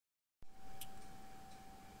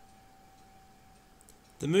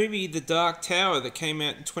The movie The Dark Tower that came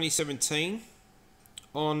out in 2017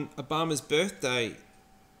 on Obama's birthday,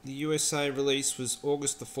 the USA release was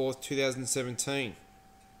August the 4th, 2017.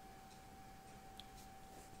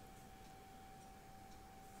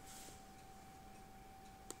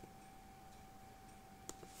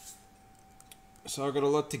 So I've got a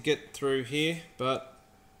lot to get through here, but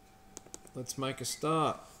let's make a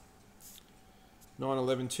start.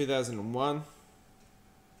 9/11/2001.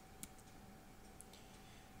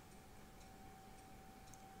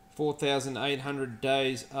 4,800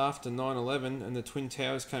 days after 9/11 and the Twin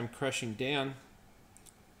Towers came crashing down,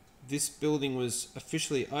 this building was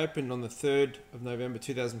officially opened on the 3rd of November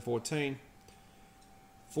 2014,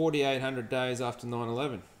 4,800 days after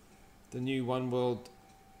 9/11. The new One World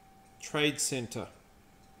Trade Center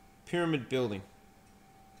Pyramid Building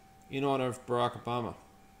in honor of Barack Obama.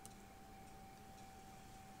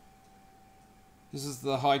 This is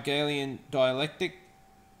the Hegelian dialectic.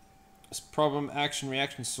 It's problem, action,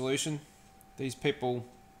 reaction, solution. These people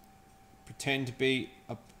pretend to be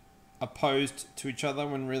opposed to each other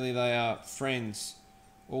when really they are friends,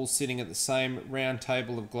 all sitting at the same round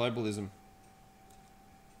table of globalism.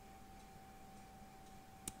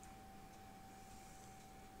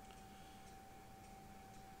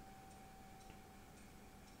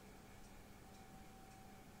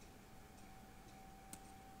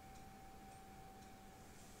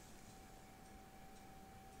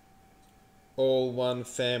 All one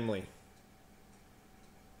family.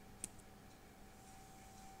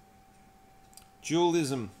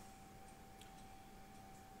 Dualism.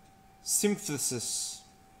 Synthesis.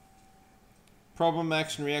 Problem,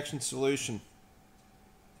 action, reaction, solution.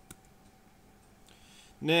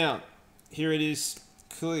 Now, here it is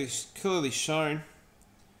clearly shown.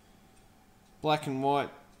 Black and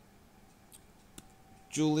white.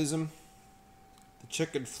 Dualism. The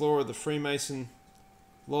checkered floor of the Freemason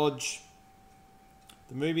Lodge.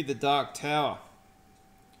 The movie The Dark Tower.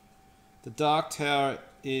 The Dark Tower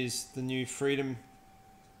is the new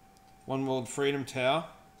One World Freedom Tower,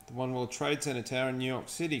 the One World Trade Center Tower in New York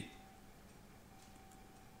City.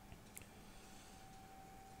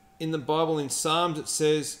 In the Bible, in Psalms, it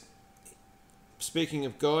says, speaking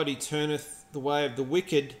of God, He turneth the way of the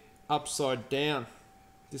wicked upside down.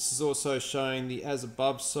 This is also showing the as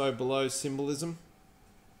above, so below symbolism.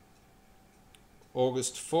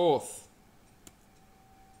 August 4th.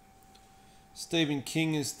 Stephen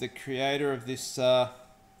King is the creator of this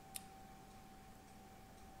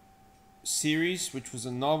series, which was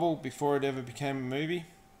a novel before it ever became a movie.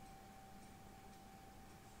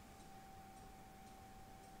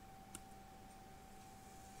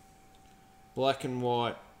 Black and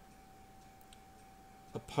white,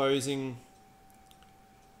 opposing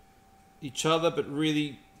each other, but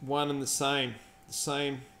really one and the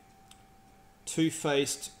same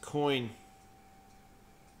two-faced coin.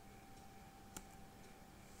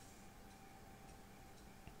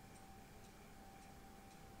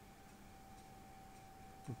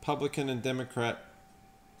 Republican and Democrat.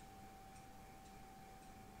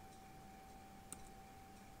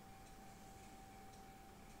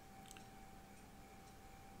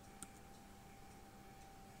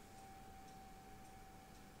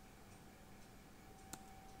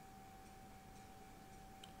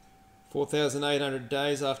 (4,800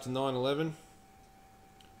 days after 9/11)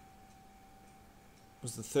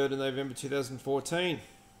 was the 3rd of November 2014.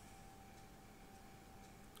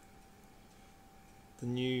 The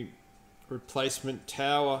new replacement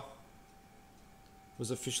tower was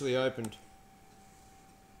officially opened.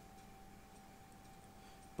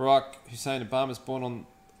 Barack Hussein Obama was born on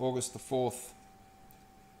August the 4th,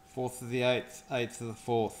 4th of the 8th, 8th of the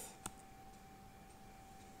 4th.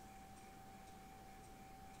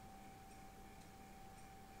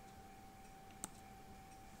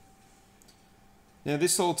 Now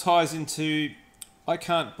this all ties into I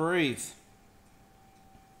Can't Breathe.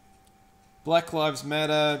 Black Lives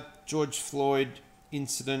Matter, George Floyd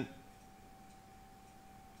incident.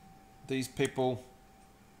 These people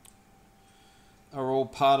are all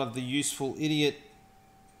part of the useful idiot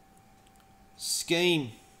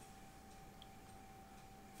scheme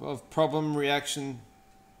of problem, reaction,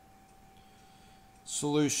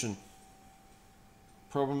 solution.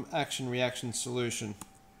 Problem, action, reaction, solution.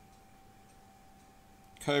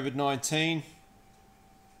 COVID-19.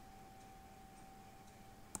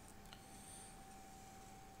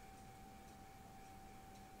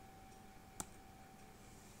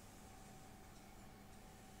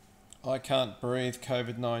 I can't breathe,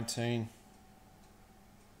 COVID-19.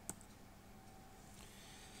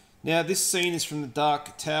 Now this scene is from The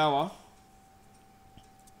Dark Tower,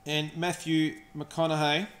 and Matthew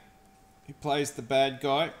McConaughey, who plays the bad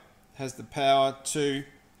guy, has the power to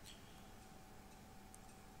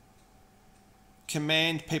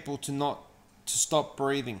command people to stop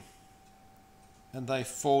breathing, and they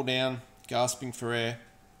fall down gasping for air,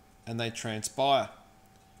 and they transpire.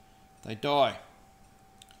 They die.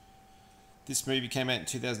 This movie came out in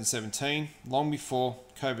 2017, long before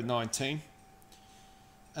COVID-19,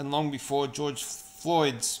 and long before George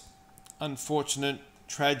Floyd's unfortunate,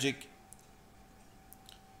 tragic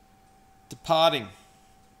departing.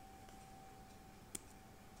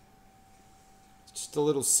 Just a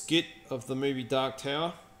little skit of the movie Dark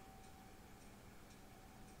Tower.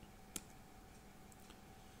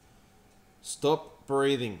 Stop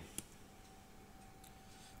breathing.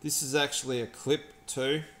 This is actually a clip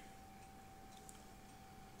too.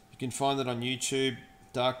 You can find it on YouTube.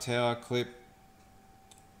 Dark Tower clip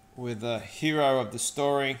with a hero of the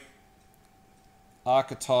story,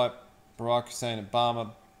 archetype Barack Hussein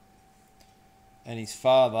Obama, and his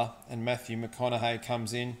father, and Matthew McConaughey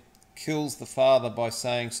comes in, kills the father by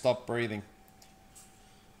saying stop breathing.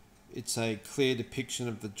 It's a clear depiction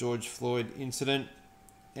of the George Floyd incident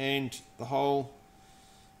and the whole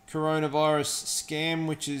coronavirus scam,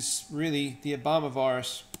 which is really the Obama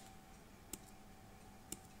virus.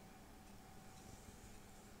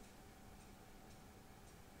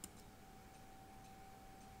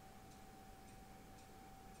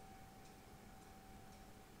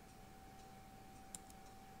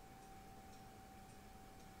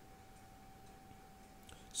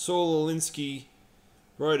 Saul Alinsky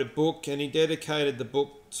wrote a book, and he dedicated the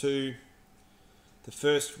book to the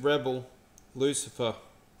first rebel, Lucifer.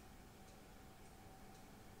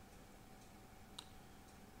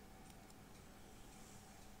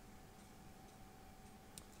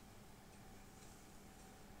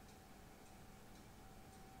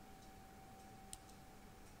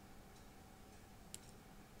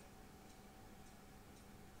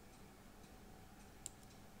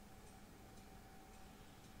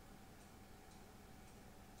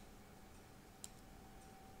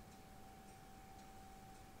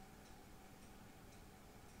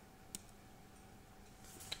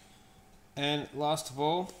 And last of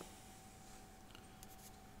all,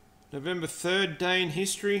 November 3rd, day in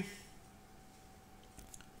history.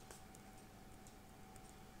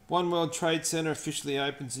 One World Trade Center officially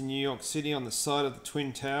opens in New York City on the site of the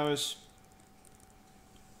Twin Towers.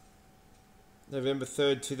 November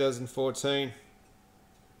 3rd, 2014.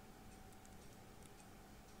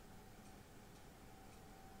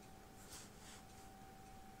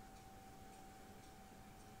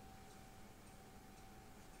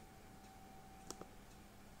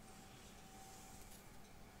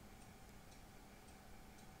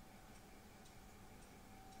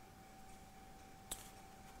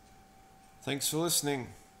 Thanks for listening.